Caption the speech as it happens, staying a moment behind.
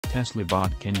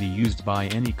teslabot can be used by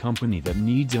any company that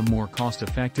needs a more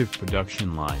cost-effective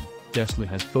production line. Tesla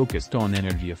has focused on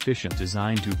energy-efficient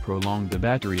design to prolong the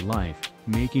battery life,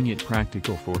 making it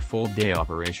practical for full-day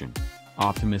operation.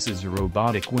 Optimus is a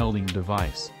robotic welding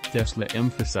device. Tesla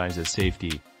emphasizes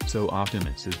safety, so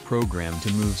Optimus is programmed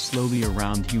to move slowly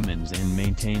around humans and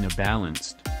maintain a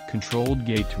balanced, controlled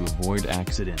gait to avoid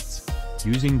accidents.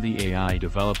 Using the AI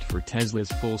developed for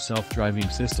Tesla's full self-driving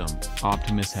system,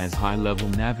 Optimus has high-level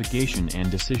navigation and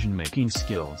decision-making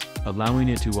skills, allowing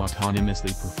it to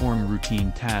autonomously perform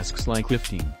routine tasks like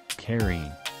lifting,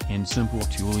 carrying, and simple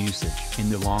tool usage. In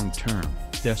the long term,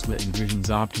 Tesla envisions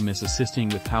Optimus assisting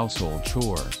with household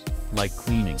chores, like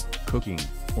cleaning, cooking,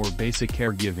 or basic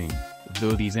caregiving,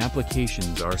 though these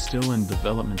applications are still in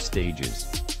development stages.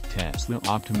 Tesla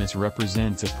Optimus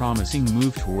represents a promising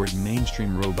move toward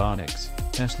mainstream robotics.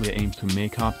 Tesla aims to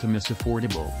make Optimus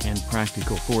affordable and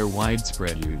practical for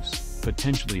widespread use,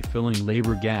 potentially filling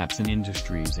labor gaps in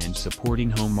industries and supporting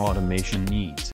home automation needs.